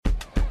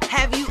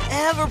Have you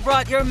ever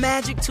brought your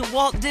magic to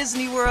Walt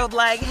Disney World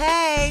like,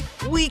 hey,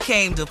 we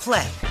came to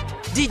play?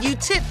 Did you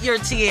tip your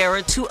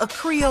tiara to a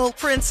Creole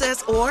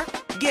princess or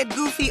get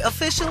goofy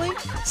officially?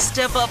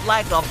 Step up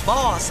like a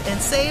boss and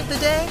save the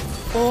day?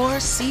 Or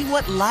see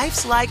what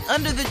life's like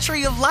under the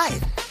tree of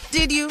life?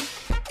 Did you?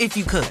 If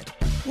you could.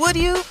 Would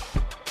you?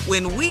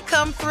 When we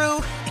come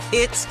through,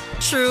 it's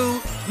true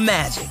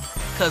magic.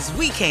 'Cause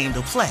we came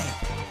to play.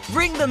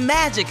 Bring the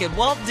magic at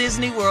Walt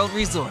Disney World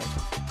Resort.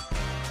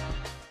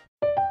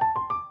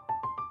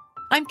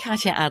 I'm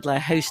Katya Adler,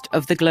 host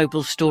of The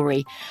Global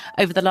Story.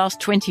 Over the last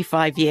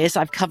 25 years,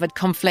 I've covered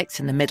conflicts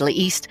in the Middle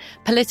East,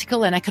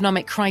 political and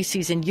economic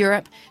crises in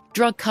Europe,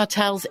 drug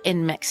cartels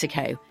in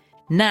Mexico.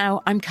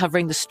 Now I'm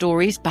covering the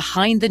stories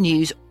behind the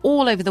news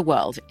all over the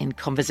world in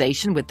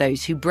conversation with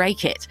those who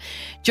break it.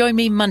 Join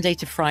me Monday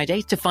to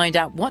Friday to find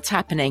out what's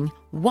happening,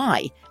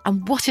 why,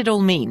 and what it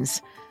all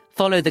means.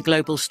 Follow The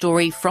Global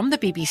Story from the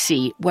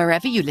BBC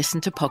wherever you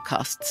listen to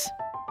podcasts.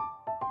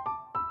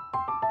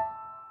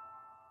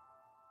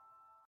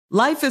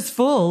 Life is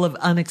full of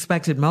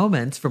unexpected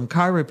moments, from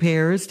car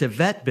repairs to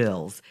vet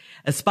bills.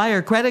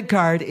 Aspire Credit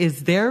Card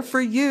is there for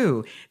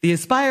you. The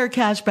Aspire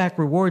Cashback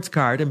Rewards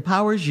Card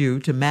empowers you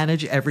to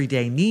manage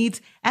everyday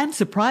needs and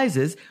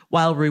surprises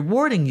while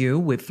rewarding you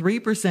with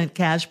 3%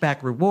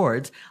 cashback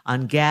rewards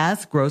on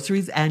gas,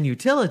 groceries, and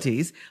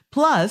utilities,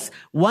 plus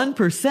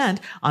 1%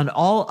 on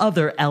all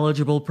other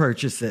eligible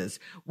purchases.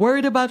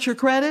 Worried about your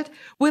credit?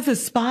 With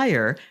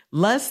Aspire,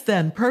 less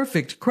than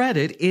perfect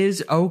credit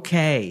is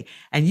okay,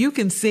 and you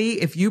can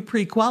see if you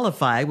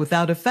pre-qualify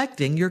without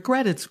affecting your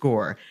credit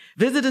score.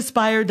 Visit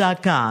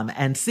Aspire.com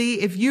and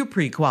see if you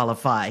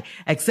pre-qualify.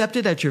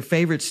 Accepted at your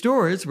favorite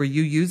stores where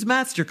you use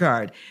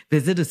MasterCard.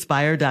 Visit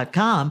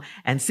Aspire.com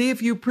and see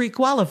if you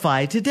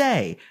pre-qualify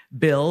today.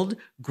 Build,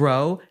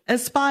 grow,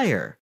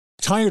 aspire.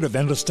 Tired of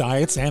endless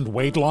diets and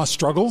weight loss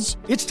struggles?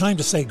 It's time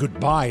to say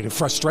goodbye to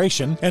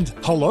frustration and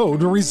hello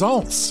to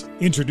results.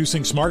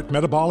 Introducing Smart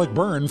Metabolic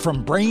Burn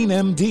from Brain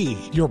MD,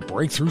 your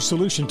breakthrough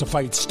solution to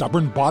fight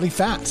stubborn body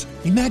fat.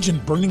 Imagine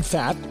burning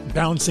fat,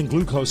 balancing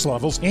glucose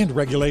levels, and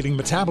regulating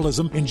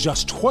metabolism in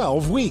just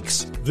 12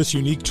 weeks. This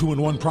unique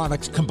 2-in-1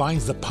 product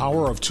combines the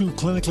power of 2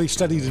 clinically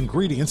studied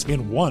ingredients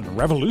in one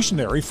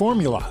revolutionary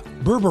formula.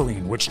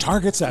 Berberine, which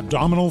targets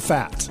abdominal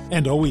fat,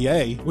 and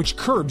OEA, which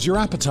curbs your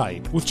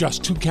appetite. With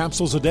just 2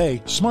 capsules a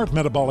day, Smart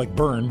Metabolic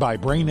Burn by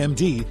Brain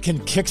MD can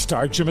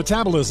kickstart your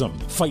metabolism,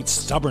 fight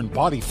stubborn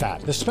body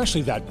fat, especially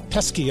that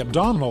pesky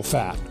abdominal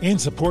fat, and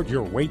support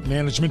your weight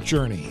management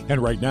journey.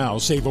 And right now,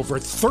 save over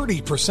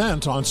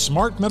 30% on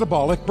Smart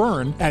Metabolic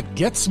Burn at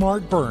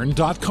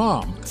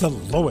GetSmartBurn.com. The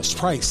lowest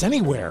price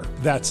anywhere.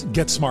 That's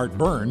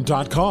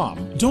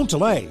GetSmartBurn.com. Don't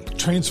delay.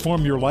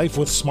 Transform your life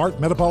with Smart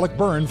Metabolic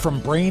Burn from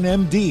Brain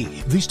MD.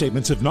 These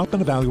statements have not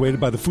been evaluated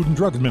by the Food and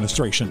Drug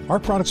Administration. Our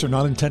products are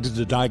not intended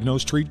to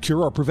diagnose, treat,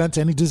 cure, or prevent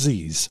any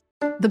disease.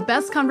 The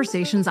best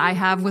conversations I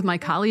have with my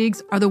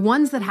colleagues are the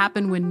ones that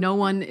happen when no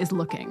one is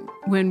looking,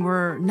 when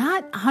we're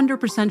not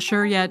 100%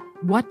 sure yet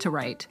what to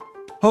write.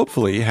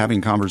 Hopefully,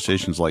 having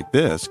conversations like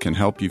this can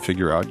help you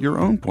figure out your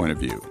own point of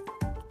view.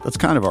 That's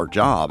kind of our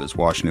job as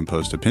Washington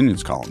Post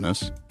opinions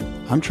columnists.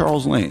 I'm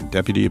Charles Lane,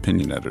 Deputy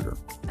Opinion Editor.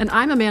 And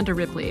I'm Amanda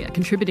Ripley, a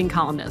contributing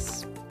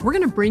columnist. We're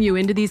going to bring you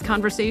into these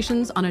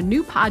conversations on a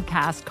new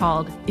podcast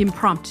called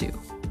Impromptu.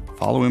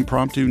 Follow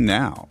Impromptu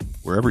now,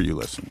 wherever you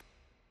listen.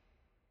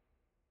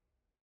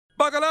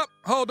 Buckle up,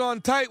 hold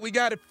on tight, we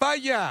got it for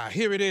ya.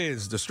 Here it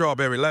is, the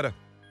Strawberry Letter.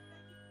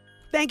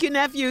 Thank you,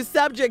 nephew.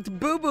 Subject,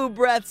 Boo Boo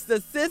Breath's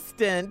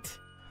assistant.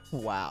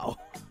 Wow.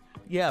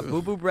 Yeah,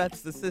 Boo Boo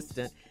Breath's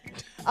assistant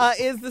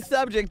is the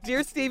subject.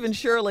 Dear Steve and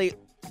Shirley,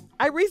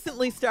 I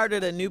recently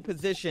started a new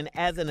position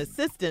as an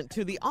assistant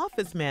to the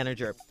office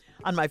manager.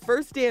 On my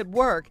first day at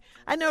work,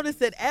 I noticed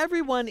that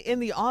everyone in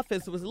the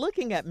office was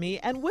looking at me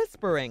and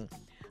whispering.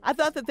 I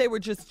thought that they were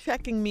just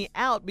checking me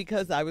out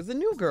because I was a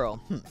new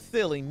girl.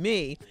 Silly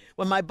me.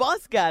 When my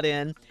boss got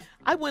in,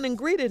 I went and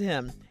greeted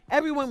him.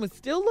 Everyone was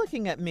still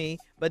looking at me,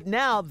 but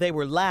now they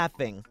were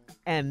laughing.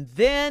 And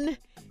then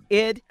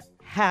it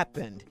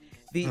happened.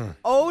 The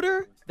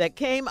odor that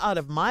came out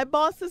of my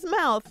boss's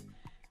mouth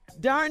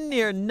darn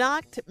near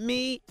knocked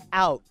me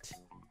out.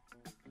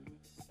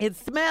 It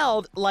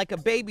smelled like a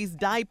baby's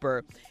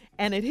diaper,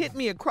 and it hit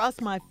me across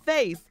my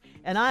face,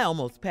 and I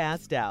almost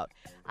passed out.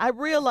 I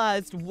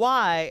realized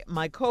why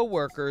my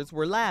coworkers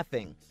were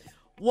laughing.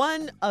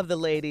 One of the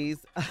ladies,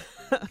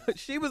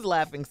 she was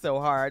laughing so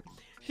hard,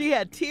 she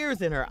had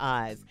tears in her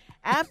eyes.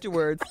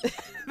 Afterwards,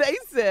 they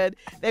said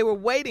they were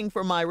waiting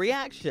for my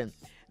reaction.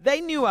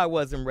 They knew I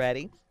wasn't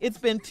ready. It's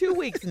been 2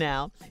 weeks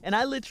now, and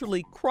I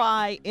literally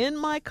cry in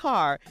my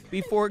car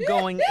before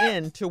going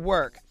in to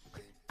work.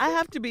 I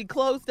have to be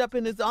closed up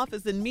in his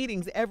office in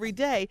meetings every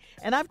day,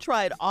 and I've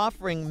tried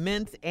offering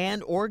mints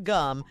and or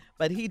gum,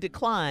 but he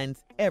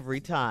declines every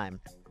time.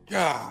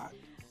 God.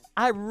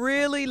 I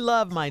really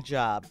love my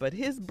job, but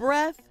his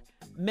breath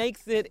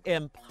makes it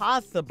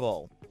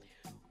impossible.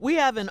 We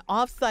have an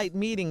off-site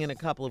meeting in a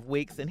couple of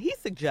weeks, and he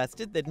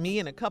suggested that me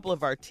and a couple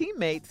of our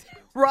teammates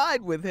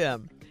ride with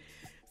him.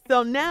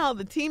 So now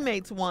the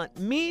teammates want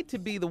me to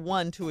be the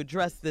one to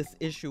address this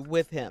issue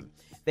with him.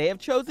 They have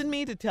chosen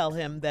me to tell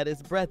him that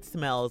his breath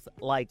smells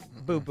like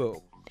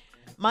boo-boo.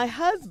 My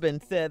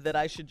husband said that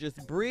I should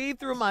just breathe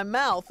through my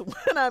mouth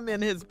when I'm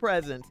in his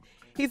presence.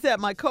 He said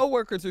my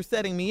coworkers are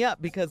setting me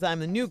up because I'm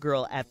the new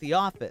girl at the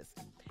office.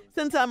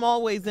 Since I'm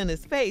always in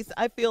his face,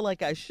 I feel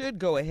like I should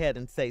go ahead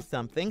and say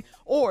something,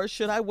 or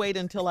should I wait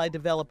until I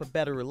develop a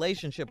better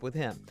relationship with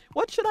him?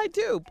 What should I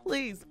do?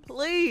 Please,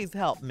 please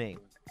help me.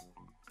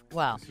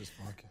 Wow. This is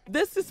funky.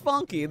 This is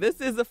funky.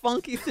 This is a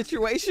funky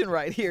situation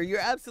right here. You're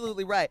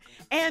absolutely right.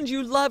 And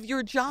you love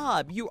your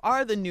job. You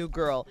are the new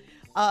girl.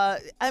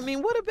 I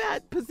mean, what a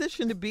bad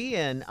position to be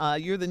in.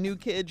 You're the new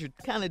kid. You're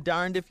kind of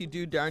darned if you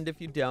do, darned if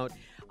you don't.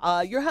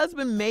 Your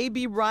husband may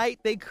be right.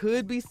 They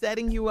could be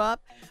setting you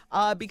up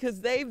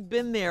because they've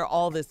been there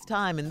all this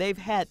time and they've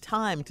had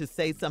time to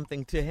say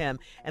something to him,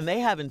 and they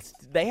haven't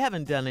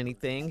done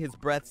anything. His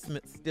breath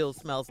still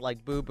smells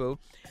like boo-boo.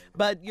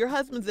 But your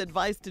husband's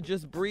advice to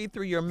just breathe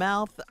through your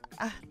mouth,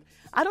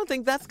 I don't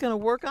think that's going to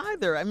work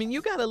either. I mean,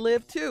 you got to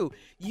live too.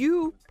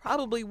 You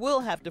probably will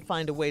have to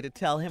find a way to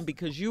tell him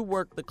because you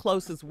work the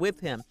closest with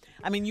him.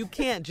 I mean, you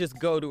can't just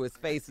go to his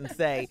face and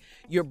say,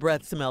 your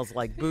breath smells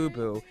like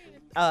boo-boo.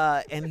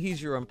 And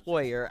he's your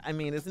employer. I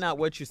mean, it's not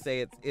what you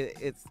say,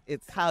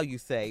 it's how you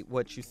say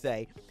what you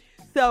say.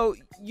 So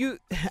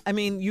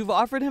you've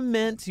offered him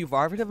mint, you've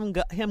offered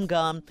him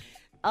gum.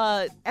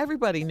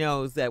 Everybody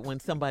knows that when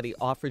somebody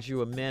offers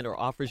you a mint or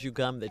offers you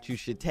gum that you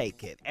should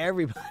take it.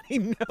 Everybody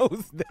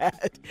knows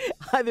that.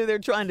 Either they're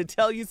trying to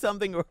tell you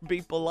something or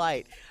be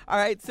polite. All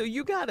right, so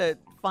you got to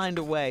find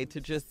a way to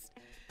just,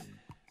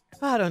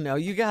 I don't know,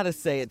 you got to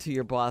say it to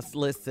your boss.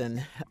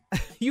 Listen,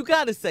 you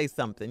got to say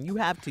something. You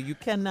have to. You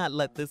cannot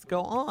let this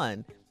go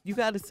on. You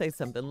got to say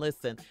something.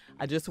 Listen,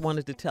 I just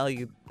wanted to tell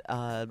you,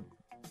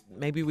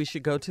 maybe we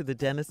should go to the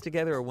dentist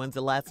together, or when's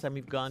the last time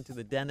you've gone to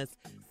the dentist?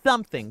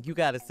 Something. You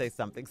got to say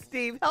something.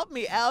 Steve, help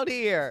me out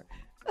here.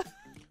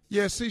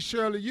 Yeah, see,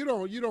 Shirley, you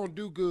don't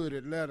do good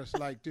at letters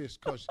like this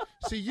because,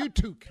 see, you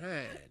too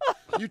kind.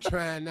 You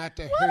trying not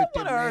to hurt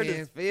the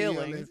man's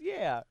feelings.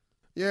 Yeah.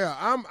 Yeah,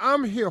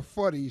 I'm here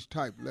for these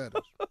type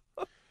letters.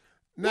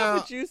 Now,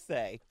 what would you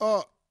say?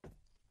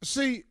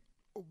 See,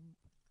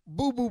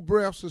 boo-boo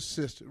breath's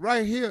assistant.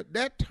 Right here,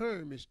 that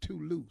term is too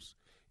loose.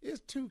 It's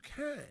too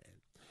kind.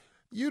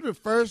 You the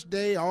first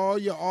day, all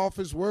your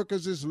office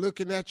workers is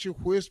looking at you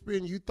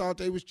whispering. You thought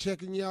they was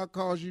checking you out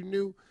because you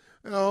knew.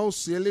 Oh,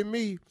 silly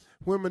me.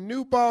 When my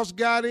new boss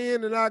got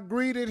in and I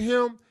greeted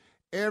him,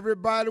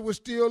 everybody was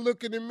still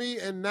looking at me,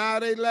 and now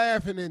they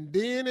laughing, and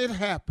then it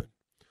happened.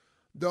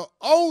 The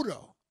odor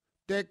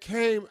that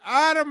came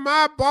out of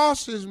my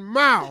boss's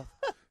mouth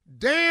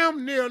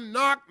damn near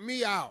knocked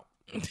me out.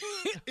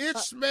 It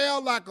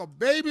smelled like a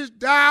baby's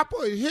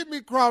diaper. It hit me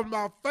across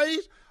my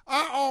face.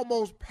 I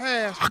almost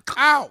passed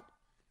out.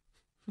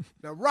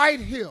 Now, right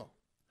here,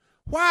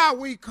 why are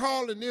we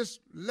calling this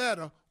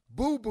letter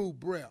boo-boo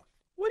breath?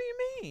 What do you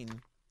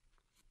mean?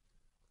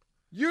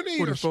 You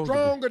need a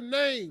stronger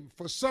name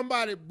for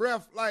somebody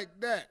breath like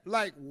that,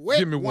 like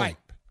wet wipe.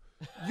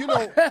 You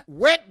know,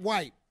 wet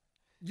wipe.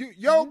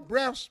 Your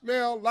breath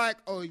smell like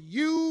a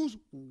used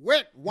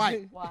wet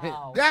wipe.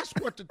 Wow. That's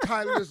what the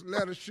title of this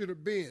letter should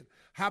have been.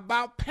 How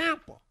about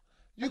pamper?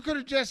 You could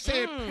have just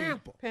said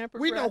pamper. Pamper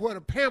we breath. know what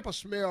a pamper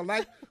smell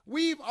like.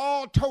 We've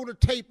all tore the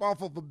tape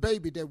off of a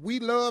baby that we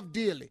love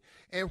dearly.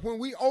 And when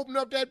we opened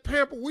up that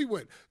pamper, we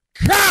went,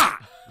 God!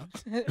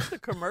 It's a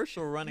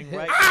commercial running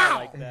right now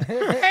like that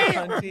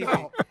on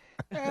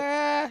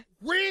TV.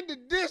 When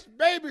did this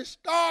baby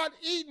start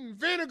eating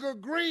vinegar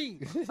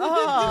greens? You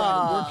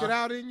gotta work it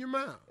out in your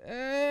mouth.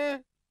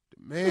 The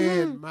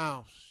man's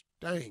mouth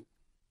stink.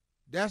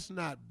 That's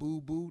not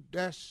boo-boo,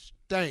 that's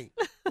stink.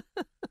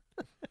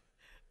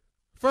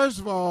 First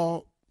of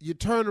all, you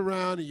turn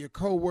around and your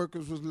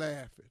co-workers was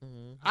laughing.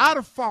 Mm-hmm. I'd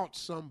have fought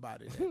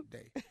somebody that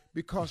day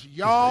because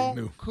y'all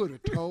could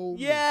have told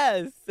me.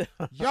 Yes.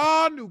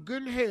 Y'all knew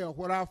good and hell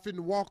what I was finna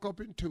walk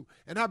up into.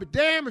 And I'll be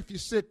damned if you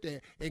sit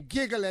there and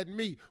giggle at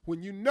me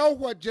when you know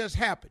what just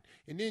happened.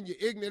 And then your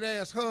ignorant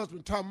ass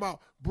husband talking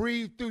about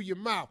breathe through your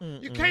mouth.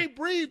 Mm-mm. You can't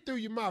breathe through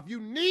your mouth. You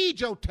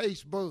need your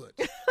taste buds.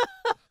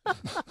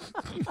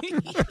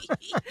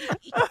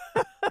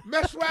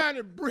 Mess around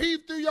and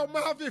breathe through your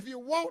mouth if you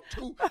want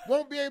to.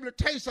 Won't be able to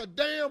taste a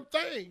damn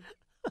thing.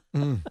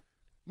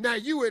 Now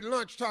you at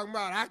lunch talking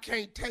about I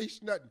can't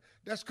taste nothing.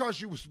 That's because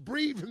you was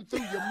breathing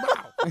through your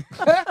mouth.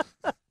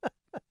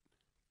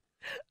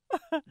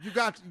 You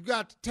got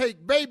to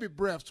take baby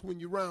breaths when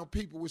you're around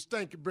people with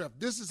stinky breath.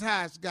 This is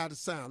how it's got to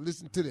sound.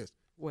 Listen to this.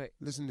 Wait.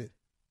 Listen to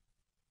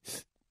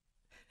this.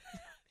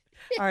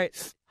 All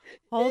right.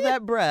 Hold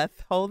that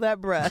breath. Hold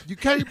that breath. You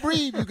can't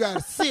breathe. You got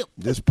to sip.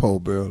 This poor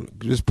girl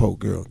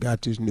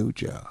got this new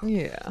job.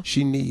 Yeah.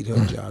 She need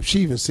her job. She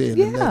even said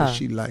in the letter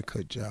she like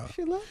her job.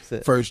 She loves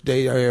it. First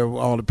day,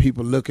 all the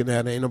people looking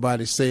at her. Ain't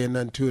nobody saying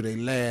nothing to her. They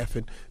laugh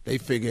and they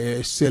figure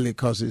it's silly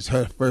because it's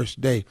her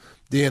first day.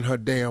 Then her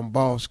damn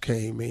boss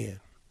came in.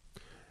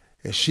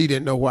 And she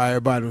didn't know why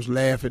everybody was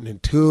laughing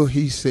until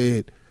he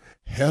said,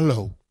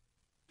 hello.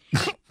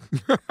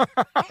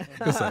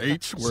 It's an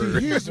H See,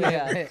 word. here's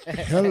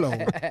hello.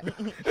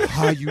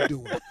 How you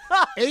doing?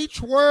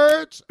 H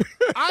words.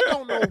 I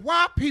don't know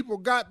why people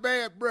got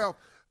bad breath.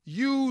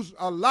 Use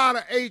a lot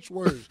of H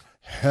words.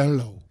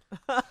 Hello.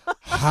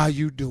 How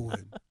you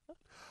doing?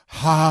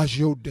 How's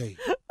your day?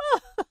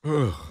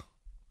 Ugh.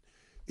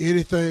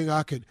 Anything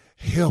I can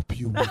help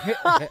you with?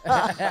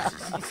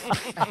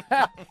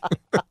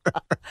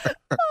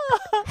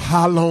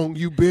 How long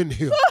you been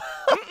here?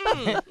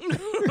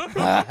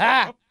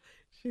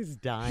 She's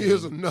dying.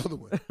 Here's another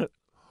one.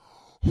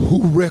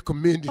 Who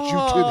recommended you to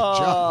the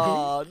job?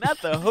 Oh,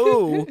 not the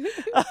who.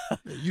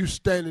 You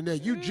standing there.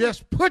 You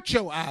just put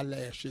your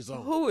eyelashes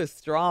on. Who is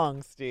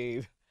strong,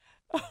 Steve?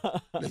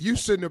 Now, you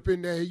sitting up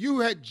in there. You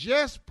had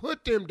just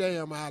put them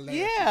damn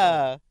eyelashes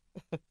Yeah.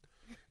 on.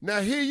 Now,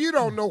 here you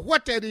don't know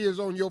what that is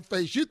on your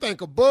face. You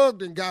think a bug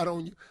done got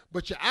on you,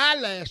 but your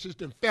eyelashes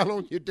done fell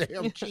on your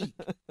damn cheek.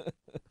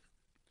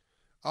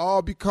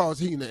 All because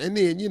he, and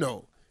then, you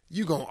know,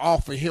 you going to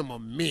offer him a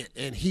mint,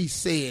 and he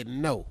said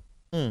no.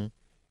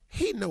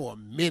 He know a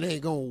mint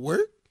ain't going to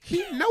work.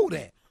 He know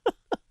that.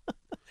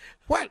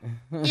 What?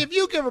 If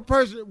you give a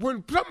person,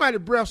 when somebody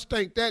breath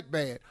stink that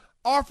bad,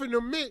 offering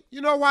them mint, you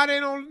know why they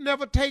don't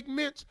never take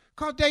mints?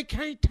 Because they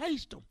can't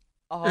taste them.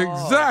 Oh.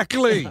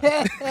 Exactly.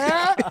 That's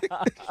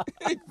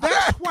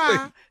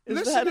why. Is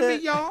Listen that to me,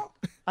 it? y'all.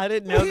 I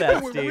didn't know People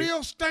that, with Steve.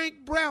 real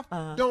stank breath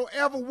don't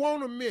ever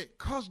want a mint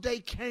because they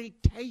can't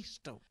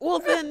taste them. Well,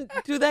 then,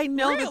 do they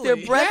know that their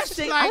breath That's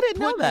stinks? like I didn't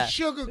know putting that. a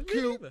sugar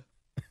cube.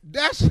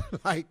 That's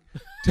like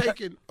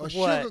taking a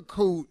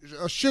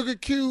sugar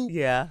cube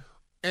Yeah.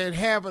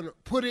 and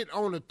put it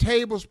on a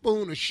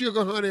tablespoon of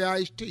sugar honey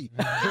iced tea.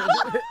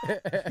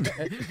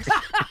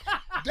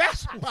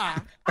 That's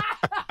why.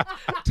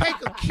 Take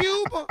a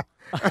cube of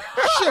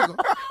sugar,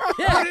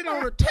 put it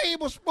on a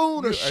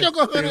tablespoon of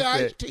sugar honey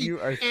iced tea,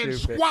 and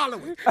swallow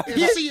it,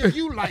 and see if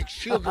you like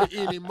sugar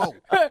anymore.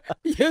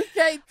 You can't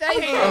taste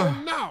it.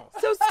 Oh, no.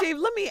 So, Steve,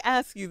 let me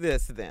ask you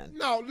this then.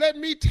 No, let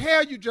me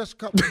tell you just a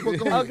couple.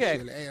 Go ahead, Okay.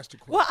 Shirley, ask the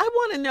question. Well, I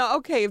want to know,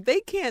 okay, if they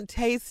can't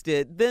taste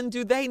it, then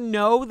do they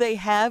know they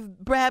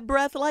have bad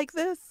breath like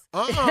this?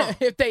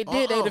 If they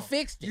did, they'd have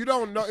fixed it. You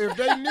don't know. If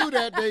they knew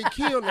that, they'd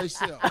kill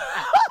themselves.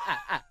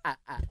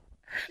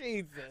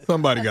 Jesus.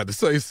 Somebody got to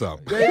say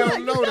something. They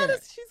don't know that.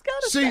 She's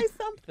got to See, say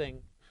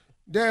something.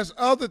 There's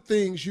other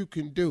things you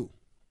can do.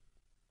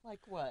 Like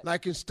what?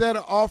 Like instead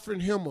of offering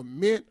him a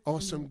mint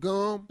or some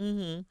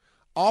gum,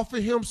 offer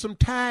him some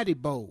Tidy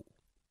Bowl.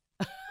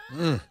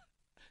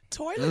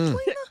 Toilet cleaner?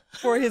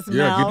 For his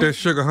Yeah, mouth. get that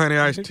sugar honey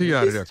iced tea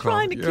out of there, She's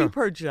trying to Carmen. keep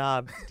her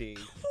job,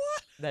 Steve.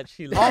 That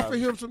she loves. Offer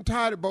him some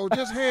Tidy Bowl.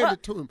 Just hand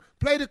it to him.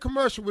 Play the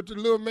commercial with the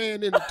little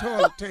man in the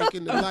toilet tank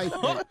in the life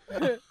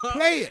net.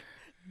 Play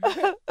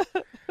it.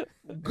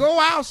 Go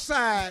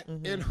outside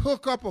and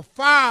hook up a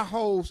fire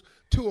hose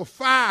to a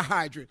fire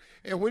hydrant.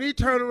 And when he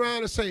turn around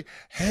and say,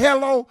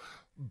 hello,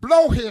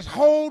 blow his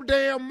whole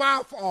damn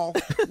mouth off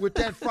with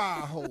that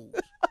fire hose.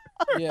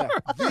 Yeah.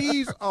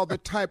 These are the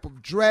type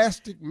of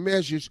drastic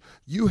measures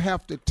you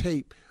have to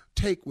take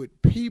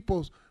with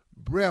people's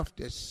breath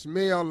that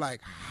smell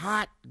like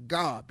hot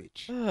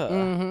garbage.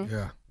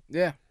 Yeah.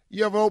 Yeah.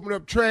 You ever open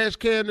up trash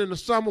can in the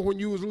summer when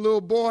you was a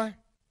little boy?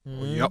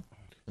 Yep.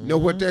 Know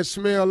what that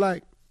smell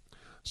like?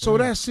 So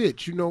that's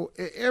it. You know,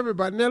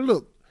 everybody. Now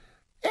look,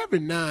 every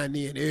now and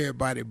then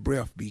everybody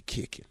breath be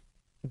kicking.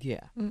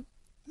 Yeah.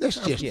 Let's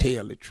just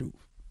tell the truth.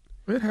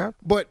 It happened.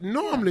 But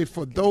normally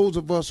for those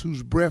of us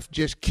whose breath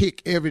just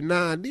kick every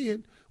now and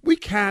then, we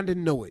kind of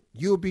know it.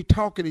 You'll be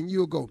talking and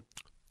you'll go,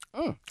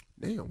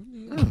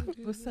 damn.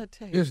 What's that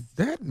taste? Is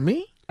that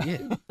me? Yeah,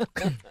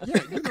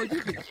 you know,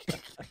 you can.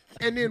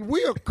 And then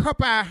we'll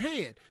cup our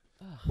hand.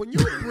 When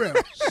your breath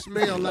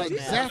smell like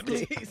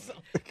exactly.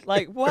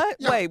 Like what?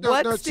 Yeah, Wait, no,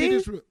 what, no, see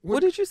Steve? this,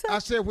 What did you say? I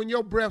said when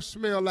your breath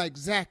smell like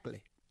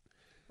exactly.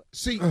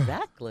 See,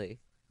 Exactly.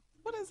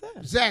 What is that?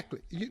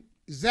 exactly.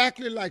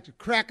 Exactly like the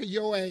crack of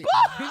your ass.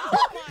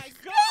 Oh my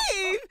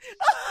God.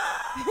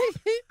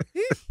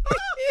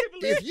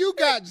 If you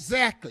got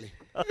exactly.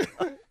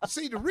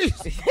 See, the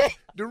reason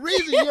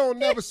you don't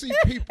never see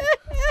people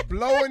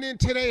blowing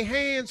into their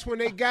hands when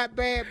they got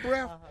bad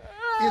breath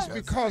is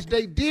because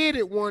they did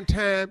it one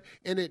time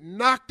and it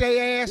knocked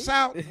their ass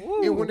out.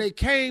 And when they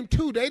came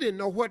to, they didn't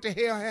know what the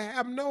hell had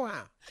happened no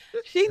how.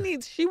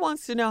 She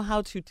wants to know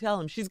how to tell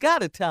him. She's got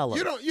to tell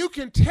him. You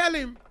can tell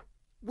him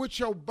with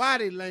your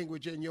body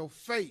language and your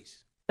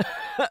face.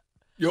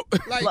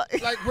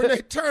 Like when they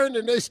turn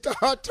and they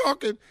start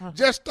talking,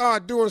 just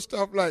start doing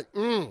stuff like,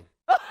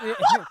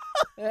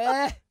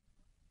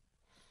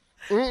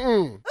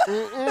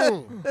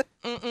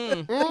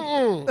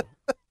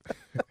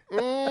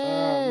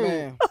 Oh,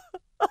 man.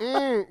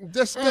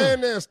 Just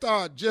stand there and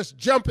start just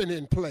jumping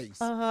in place.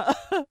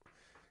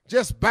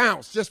 Just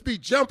bounce. Just be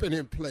jumping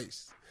in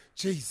place.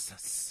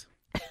 Jesus.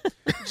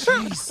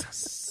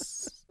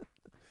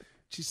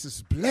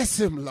 Jesus, bless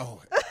him,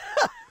 Lord.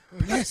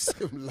 Bless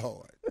him,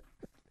 Lord.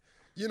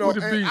 You know,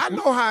 and I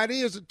know how it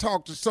is to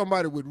talk to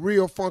somebody with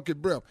real funky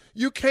breath.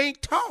 You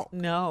can't talk.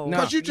 No.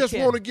 Because you just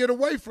want to get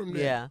away from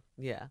that.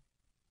 Yeah.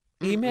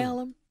 Email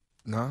him?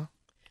 No.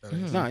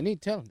 No, I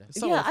need to tell him that.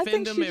 So yeah, I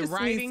offend think them she in just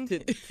writing?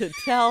 needs to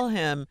tell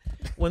him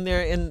when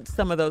they're in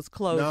some of those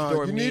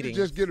closed-door you meetings. need to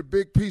just get a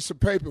big piece of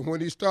paper when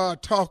he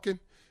start talking.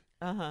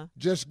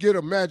 Just get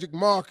a magic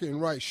marker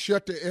and write,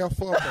 shut the F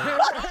up.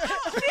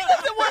 She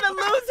doesn't want to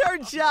lose her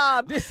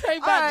job. This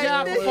ain't my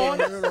job.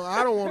 Well,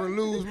 I don't want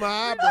to lose my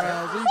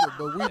eyebrows either,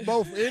 but we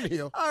both in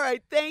here. All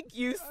right. Thank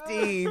you,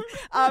 Steve.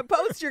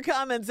 Post your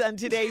comments on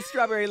today's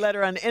Strawberry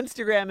Letter on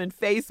Instagram and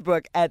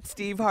Facebook at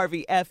Steve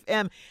Harvey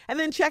FM. And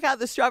then check out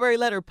the Strawberry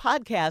Letter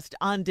podcast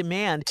on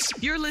demand.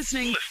 You're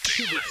listening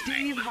to the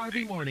Steve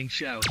Harvey Morning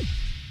Show.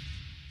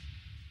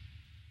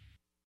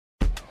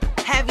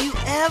 Have you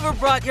ever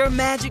brought your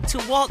magic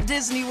to Walt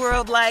Disney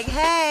World like,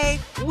 hey,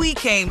 we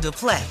came to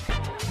play?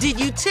 Did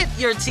you tip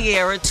your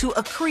tiara to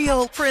a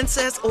Creole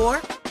princess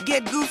or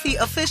get goofy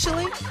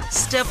officially?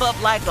 Step up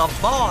like a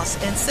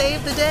boss and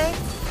save the day?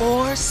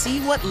 Or see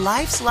what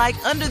life's like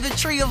under the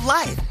tree of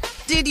life?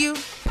 Did you?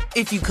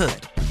 If you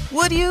could.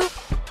 Would you?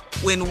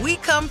 When we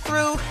come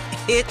through,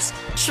 it's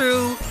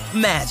true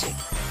magic.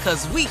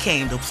 'Cause we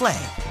came to play.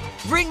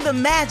 Bring the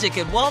magic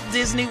at Walt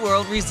Disney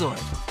World Resort.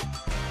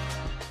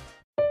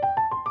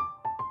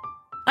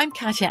 I'm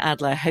Katya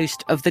Adler,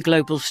 host of The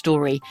Global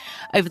Story.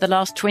 Over the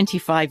last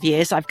 25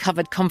 years, I've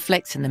covered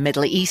conflicts in the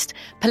Middle East,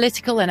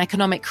 political and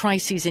economic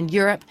crises in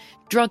Europe,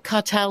 drug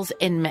cartels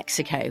in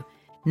Mexico.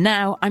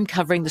 Now I'm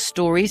covering the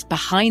stories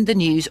behind the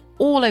news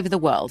all over the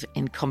world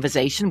in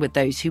conversation with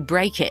those who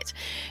break it.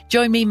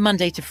 Join me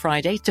Monday to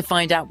Friday to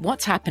find out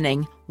what's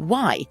happening,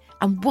 why,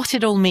 and what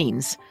it all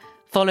means.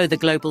 Follow The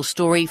Global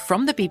Story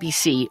from the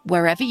BBC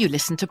wherever you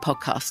listen to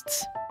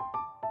podcasts.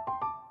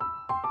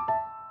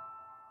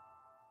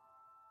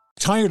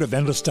 Tired of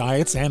endless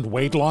diets and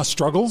weight loss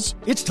struggles?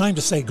 It's time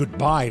to say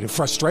goodbye to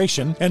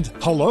frustration and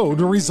hello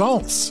to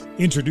results.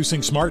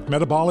 Introducing Smart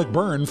Metabolic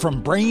Burn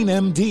from Brain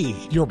MD,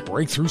 your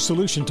breakthrough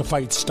solution to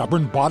fight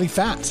stubborn body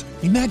fat.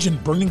 Imagine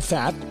burning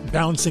fat,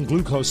 balancing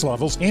glucose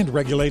levels, and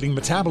regulating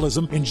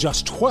metabolism in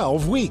just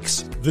 12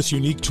 weeks. This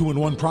unique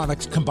 2-in-1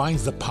 product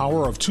combines the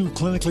power of 2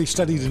 clinically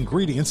studied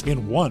ingredients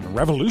in one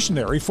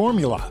revolutionary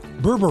formula.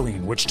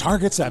 Berberine, which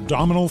targets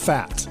abdominal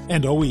fat,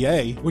 and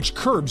OEA, which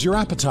curbs your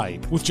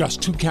appetite. With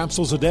just 2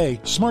 capsules a day,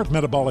 Smart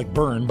Metabolic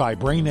Burn by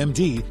Brain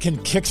MD can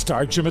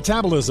kickstart your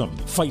metabolism,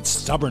 fight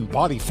stubborn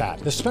body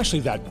fat, especially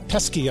that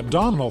pesky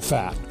abdominal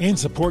fat, and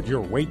support your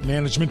weight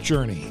management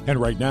journey. And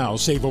right now,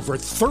 save over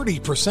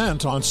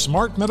 30% on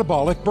Smart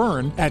Metabolic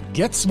Burn at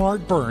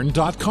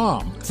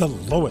GetSmartBurn.com. The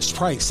lowest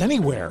price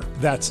anywhere.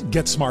 That's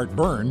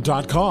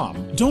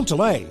GetSmartBurn.com. Don't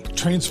delay.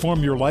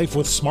 Transform your life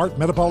with Smart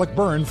Metabolic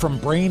Burn from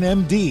Brain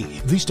MD.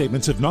 These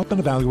statements have not been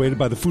evaluated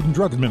by the Food and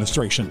Drug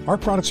Administration. Our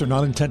products are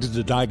not intended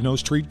to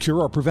diagnose, treat,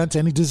 cure, or prevent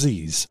any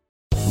disease.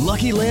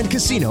 Lucky Land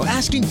Casino,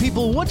 asking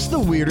people, what's the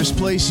weirdest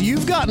place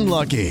you've gotten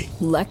lucky?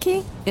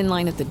 Lucky? In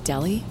line at the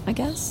deli, I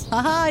guess?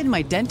 Aha, in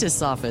my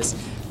dentist's office.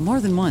 More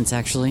than once,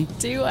 actually.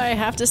 Do I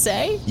have to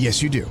say?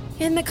 Yes, you do.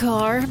 In the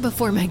car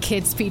before my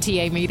kids'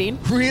 PTA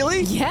meeting.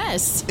 Really?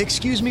 Yes.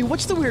 Excuse me,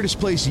 what's the weirdest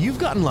place you've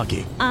gotten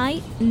lucky?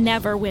 I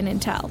never win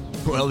and tell.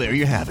 Well, there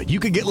you have it. You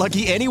can get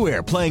lucky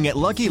anywhere, playing at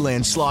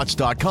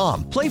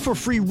LuckyLandSlots.com. Play for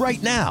free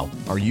right now.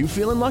 Are you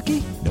feeling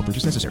lucky? No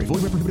purchase necessary.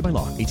 Void where prohibited by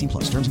law.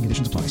 18+. Terms and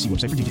conditions apply. See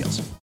website for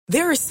details.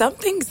 There are some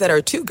things that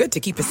are too good to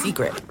keep a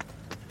secret.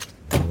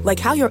 Like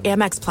how your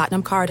Amex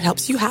Platinum card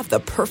helps you have the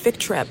perfect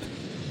trip.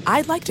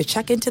 I'd like to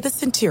check into the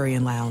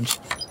Centurion Lounge.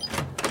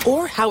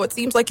 Or how it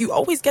seems like you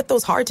always get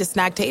those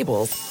hard-to-snag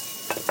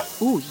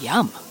tables. Ooh,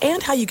 yum.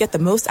 And how you get the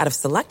most out of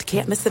select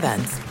can't-miss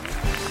events.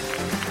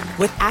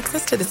 With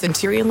access to the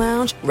Centurion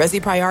Lounge,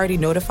 Resi Priority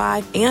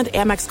Notified, and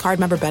Amex card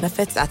member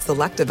benefits at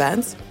select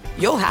events,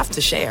 you'll have to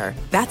share.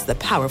 That's the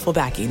powerful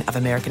backing of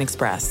American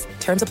Express.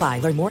 Terms apply.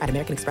 Learn more at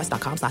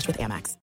americanexpress.com/withAmex.